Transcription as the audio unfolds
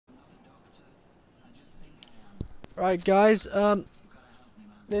Right guys,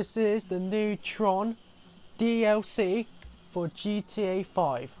 this is the new Tron DLC for GTA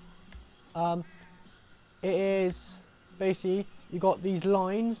 5. It is basically you got these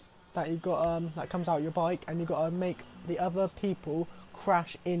lines that you got that comes out your bike, and you got to make the other people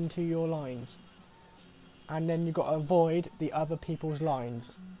crash into your lines, and then you got to avoid the other people's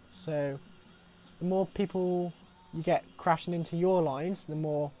lines. So the more people you get crashing into your lines, the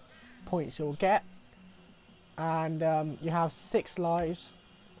more points you'll get. And you have 6 lives.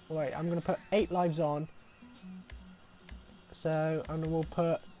 Wait, I'm gonna put 8 lives on. So, and we'll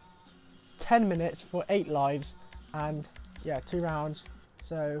put 10 minutes for 8 lives, and yeah, 2 rounds.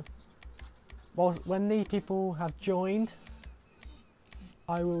 So, well, when the people have joined,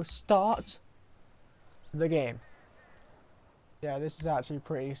 I will start the game. Yeah, this is actually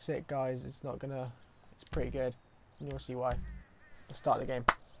pretty sick, guys. It's pretty good, and you'll see why. Let's start the game.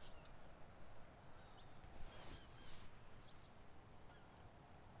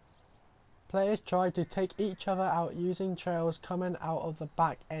 Players try to take each other out using trails coming out of the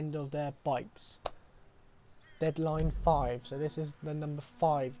back end of their bikes. Deadline 5. So this is the number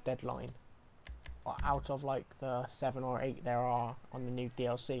 5 deadline. Out of like the 7 or 8 there are on the new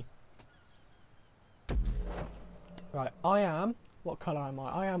DLC. Right, I am... what colour am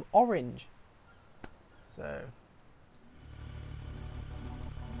I? I am orange. So...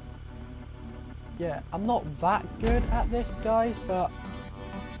 yeah, I'm not that good at this, guys, but...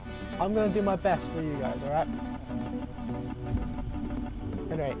 I'm going to do my best for you guys, alright?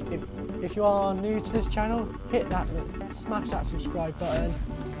 Anyway, if you are new to this channel, smash that subscribe button.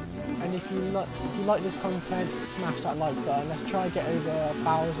 And if you like this content, smash that like button. Let's try and get over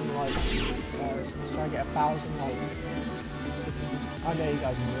 1,000 likes. Let's try and get 1,000 likes. I know you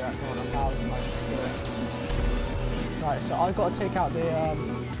guys can do that. Come on, 1,000 likes. Right, so I've got to take out the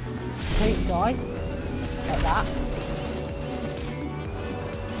paint guy, like that.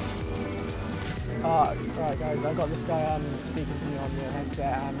 Right guys, I got this guy speaking to me on the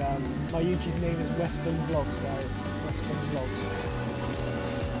headset, and my YouTube name is Western Vlogs, guys. Western Vlogs.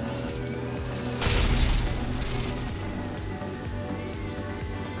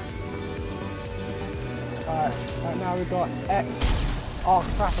 Right now we've got X. Oh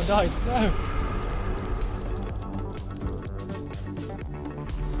crap, I died. No!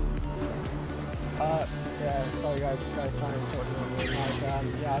 Yeah, sorry guys, this guy's trying to talk to me on the mic.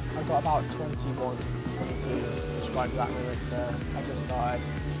 Yeah, I've got about 21, 22 subscribers at the moment, so I just started.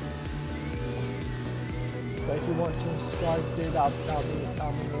 But if you want to subscribe, do that'll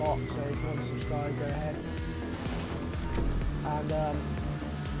mean a lot. So if you want to subscribe, go ahead. And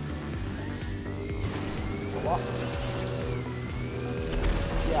what?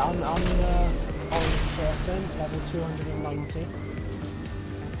 Yeah, I'm the orange person, level 290.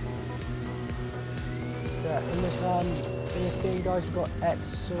 Yeah, in this thing, guys, we've got X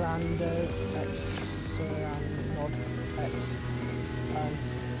Surrounded, and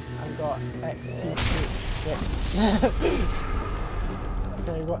we've got XCP.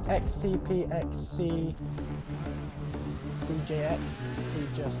 Okay, we've got XCPXC DJX, who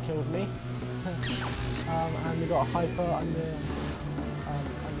just killed me, and we've got Hyper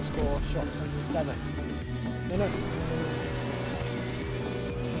underscore shots 7.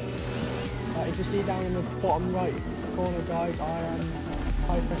 If you see down in the bottom right corner, guys, I am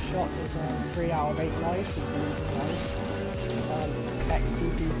Hyper Shot is 3 out of 8 lives. It's really nice.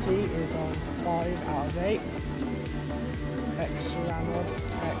 XDBT is on 5 out of 8. X Surrounded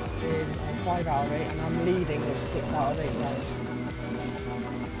X is on 5 out of 8, and I'm leading with 6 out of 8 lives.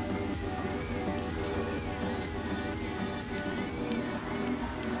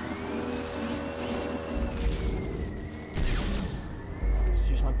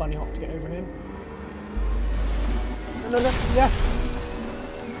 Bunny hop to get over him. No, yes!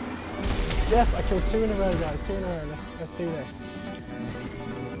 Yes, I killed 2 in a row, guys, 2 in a row. Let's do this.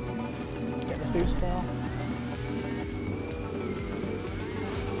 Get the boost bar.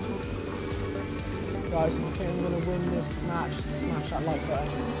 Guys, I think I'm going to win this match. Smash that like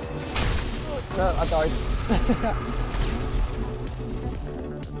button. No, I died.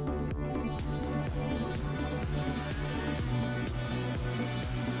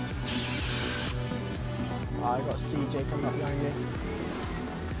 I got CJ coming up behind me.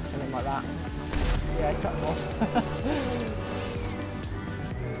 Kill him like that. Yeah, cut him off.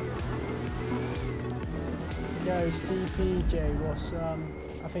 Yo, CPJ, what's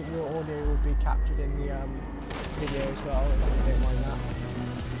I think your audio will be captured in the video as well, if you don't mind that.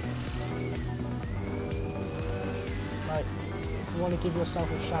 Like, if you want to give yourself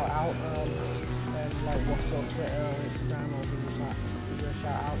a shout out, then like what's your Twitter or Instagram, or give you a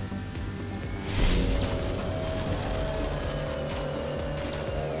shout out.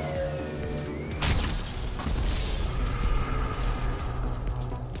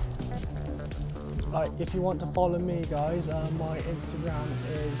 Like, if you want to follow me, guys, my Instagram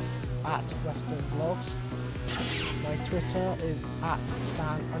is @WesternVlogs. My Twitter is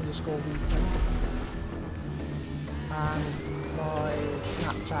 @Dan_Wheaton. And my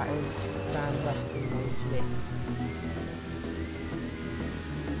Snapchat is DanWeston98.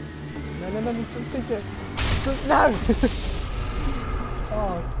 No, no!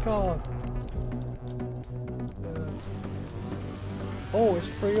 Oh, God. Oh, it's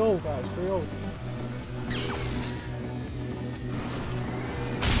 3-0, guys, 3-0.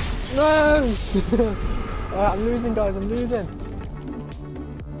 No! Alright, I'm losing, guys, I'm losing.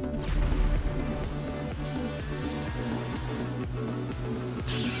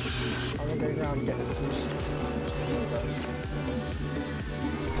 I'm gonna go down and get this boost.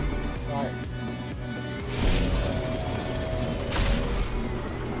 Right.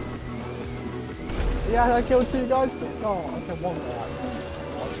 Yeah, I killed 2 guys, but oh, I killed 1 guy.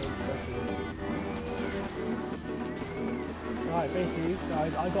 Right, basically,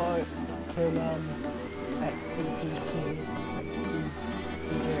 guys, I gotta kill XCPT,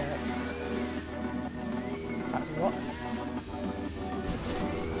 DJX. Captain what?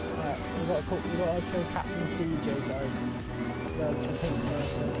 Right, we gotta kill Captain DJ, guys. The pink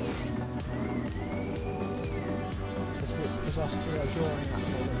person. Because us 2 are drawing at the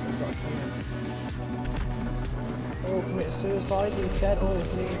moment, so we've got to kill him. Oh, committed suicide, he's dead. Oh,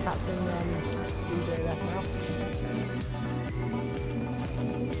 it's me and Captain DJ left now.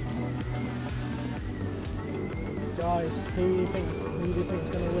 Guys, who do you think's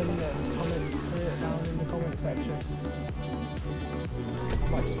gonna win this? Put it down in the comment section. I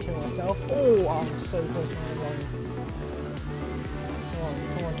might just kill myself. Oh, I'm so close to my line.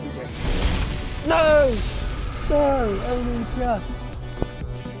 Come on, DJ. No! No! Only just.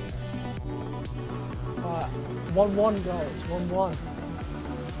 Alright, 1-1, guys. 1-1.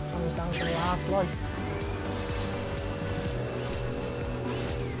 Comes down to the last life.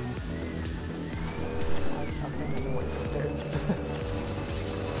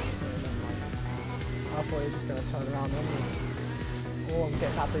 I thought he was just going to turn around on me. Oh, I'm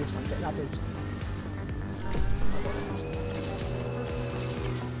getting that boost, I'm getting that boost.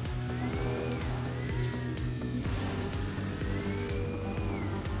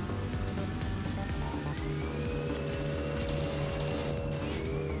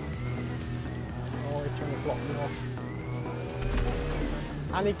 Oh, he's trying to block me off.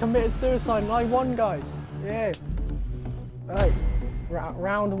 And he committed suicide and I won, guys. Yeah. Right,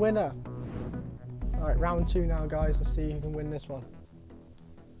 round winner. Alright, round 2 now, guys. Let's see who can win this one.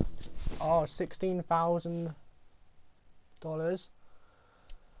 Oh, $16,000.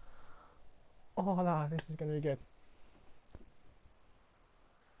 Oh, no, this is going to be good.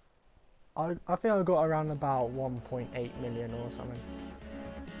 I think I got around about 1.8 million or something.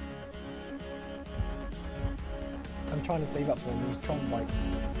 I'm trying to save up for these Tron bikes.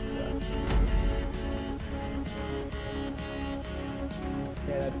 So.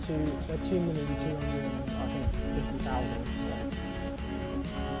 Yeah, they're 2,200,000, I think 50,000.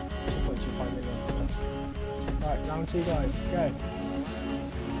 So 2.25 million. Right, round 2, guys. Go.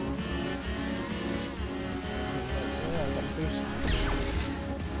 Yeah, I got the boost.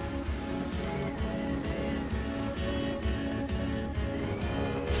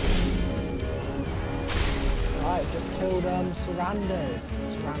 Right, just killed Sarando.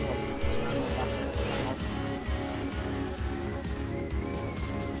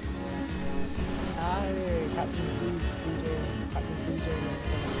 Captain DJ.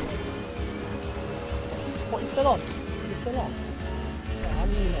 What, he's still on? He's still on? Yeah, I'm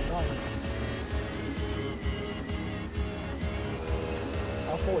really not dying.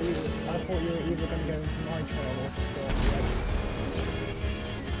 I thought you were either going to go into my trail or just go off the edge.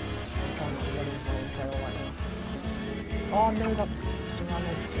 I'm trying to run into my own trail right now. Oh no, that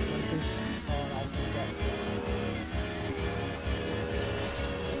Serrano took my boost. Oh, I was going to get.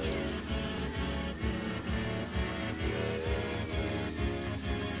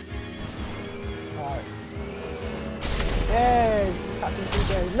 Yay! Captain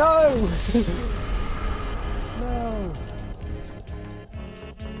DJ. No! No!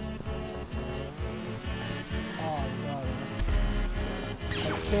 Oh no. I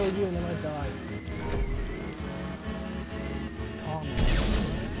killed you and then I died. Calm down.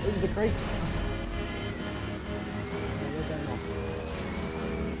 This is the crate. Oh, you're going off.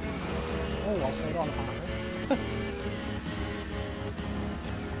 Oh, I stayed on apparently.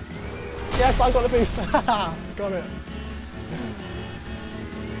 Yes, I got the boost! Got it.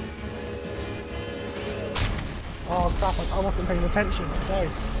 Oh crap, I wasn't paying attention. Sorry.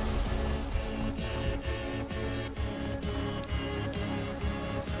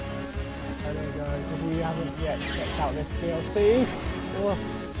 Hello guys, this yeah, check out this DLC. Oh,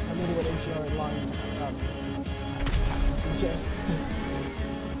 I really went into your line.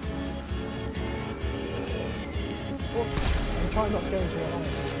 Oh, I'm trying not to go into your line.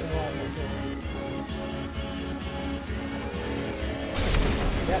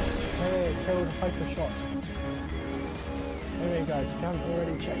 Yep, hey, killed a hyper shot. Anyway guys, if you haven't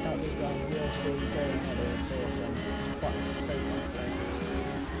already checked out this DLC, go ahead and it's awesome. It's fun, it's so fun to play.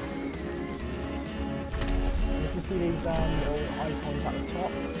 And if you see these little icons at the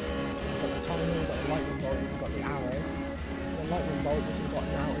top, you've got the timer, you've got the lightning bolt, you've got the arrow. The lightning bolt, which you've got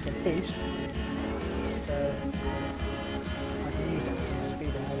now, is a boost. So I can use it to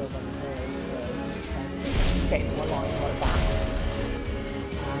speed the hell up on the boys, so get into my line like that.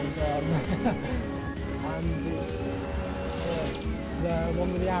 And the one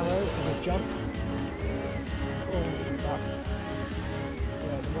with the arrow is a jump. Oh, that.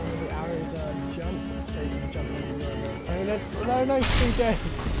 Yeah, the one with the arrow is a jump, so you can jump into the opponent. No, CJ!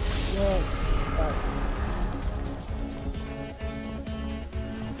 No. Right.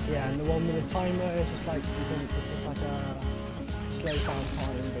 Yeah, and the one with the timer is just like, it's just like a slow down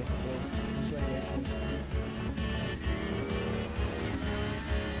time, basically. So, yeah.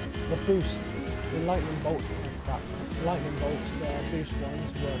 The boost, the lightning bolt, the lightning bolts, the boost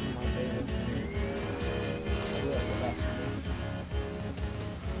ones were my favourite. They work the best for me.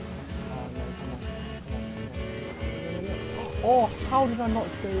 Oh no, come on. Oh, how did I not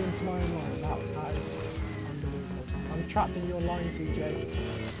go into my own line? That is unbelievable. I'm trapped in your line, CJ.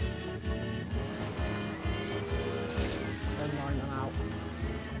 Then line, I'm out.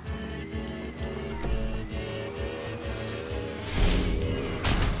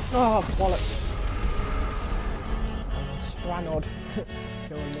 Oh, bollocks. Stranod.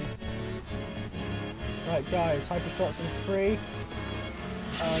 Killing me. Right guys, hypershots on 3.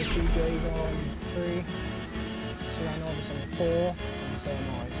 CJ's on 3. Stranod is on 4. And so am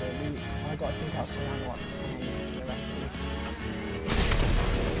I. So I got to think out Stranod and the rest of you.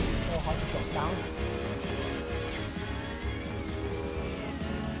 Oh, hypershots down.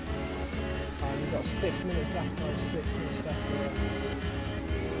 We've got 6 minutes left, guys. 6 minutes left here.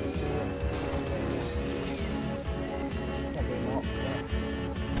 Probably not, but...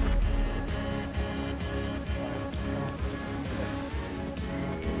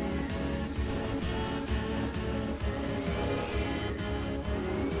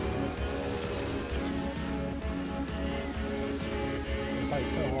 It's like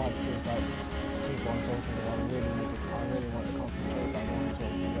so hard to like keep on talking about. I really want to concentrate about what I'm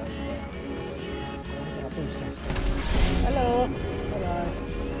talking about. Hello! Hello!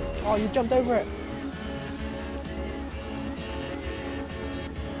 Oh, you jumped over it!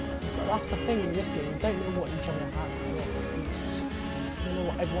 But that's the thing in this game, you don't know what each other has. You don't know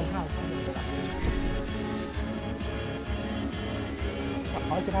what everyone has.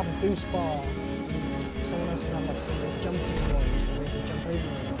 I could have a boost bar, and someone else could have like the jumping ones, so they can jump over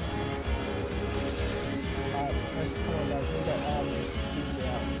them. Let's come on guys, we'll get speed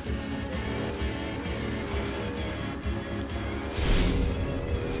out.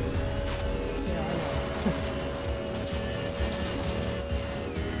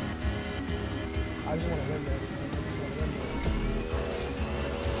 I just want to win this.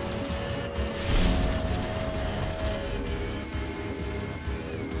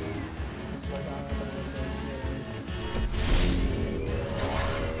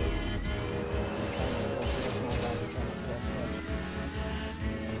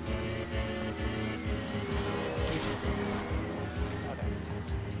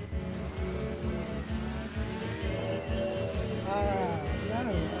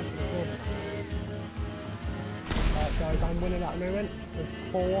 Guys, I'm winning at the moment with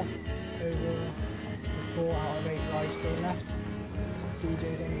 4 out of 8 lives still left.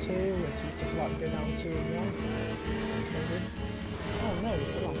 CJ's on 2, which is just about to go down 2 and 1. Maybe. Oh no, he's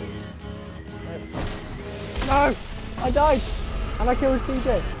still on. No! I died! And I killed CJ!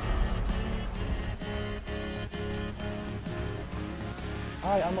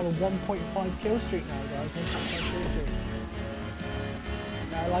 Alright, I'm on a 1.5 kill streak now, guys. 1.5 kill streak.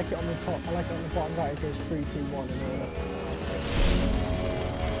 I like it on the top, I like it on the bottom right, it goes 3, 2, 1 in order.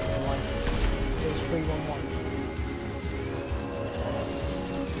 It goes 3, 1, 1.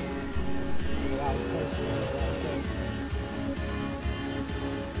 That was close to it, that was good.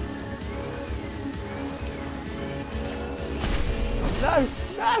 No!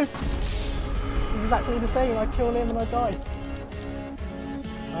 No! Exactly the same, I kill him and I die.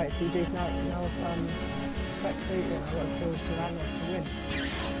 Alright, CJ's now spectating, I've got to kill Serrano to win.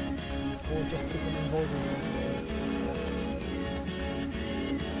 Or just keep them involved in it.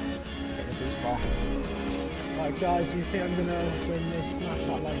 Get the boost bar. Right guys, you think I'm gonna win this? Smash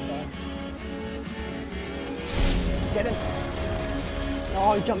that like button. Get him!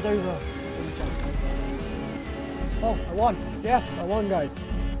 Oh, he jumped over. Oh, I won! Yes, I won, guys.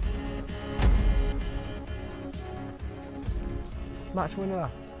 Match winner.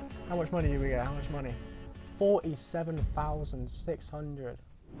 How much money do we get? How much money? 47,600.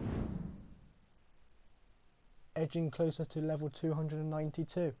 Edging closer to level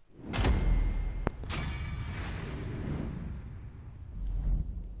 292.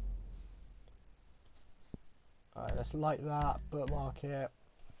 Alright, let's like that, bookmark it,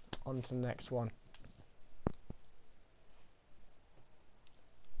 on to the next one.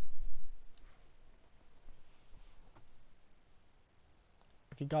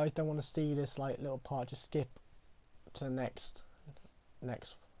 If you guys don't want to see this like little part, just skip to the next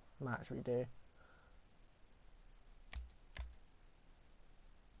match we do.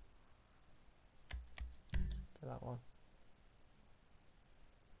 Do that one.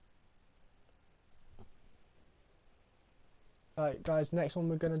 Alright guys, next one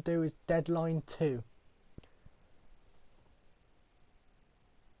we're going to do is Deadline 2.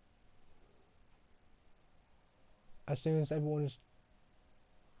 As soon as everyone's...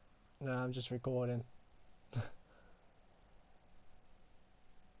 No, I'm just recording.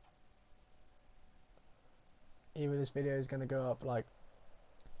 Either this video is going to go up like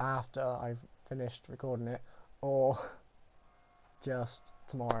after I've finished recording it, or just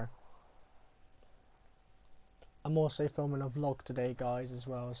tomorrow. I'm also filming a vlog today guys as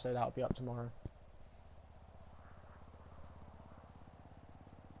well, so that'll be up tomorrow.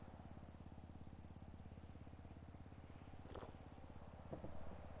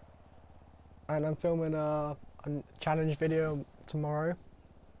 And I'm filming a challenge video tomorrow.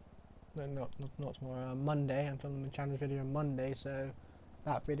 No, not tomorrow, Monday. I'm filming a challenge video on Monday, so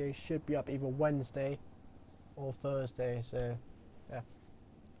that video should be up either Wednesday or Thursday, so yeah.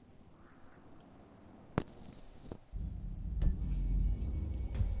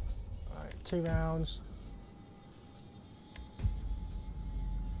 Alright, 2 rounds.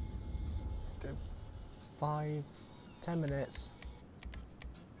 Good. 5, 10 minutes.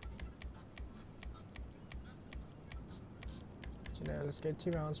 So, let's go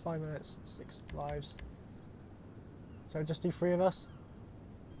 2 rounds, 5 minutes, 6 lives. So just do 3 of us.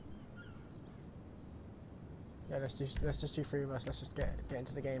 Yeah, let's just do 3 of us. Let's just get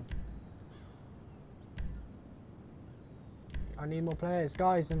into the game. I need more players,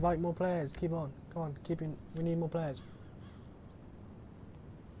 guys. Invite more players. Keep on, come on, we need more players.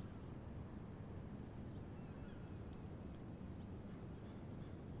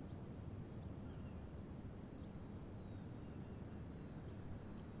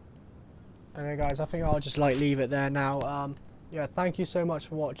 Anyway guys, I think I'll just like leave it there now. Yeah, thank you so much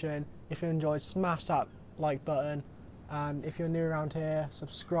for watching. If you enjoyed, smash that like button, and if you're new around here,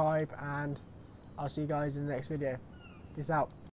 subscribe, and I'll see you guys in the next video. Peace out.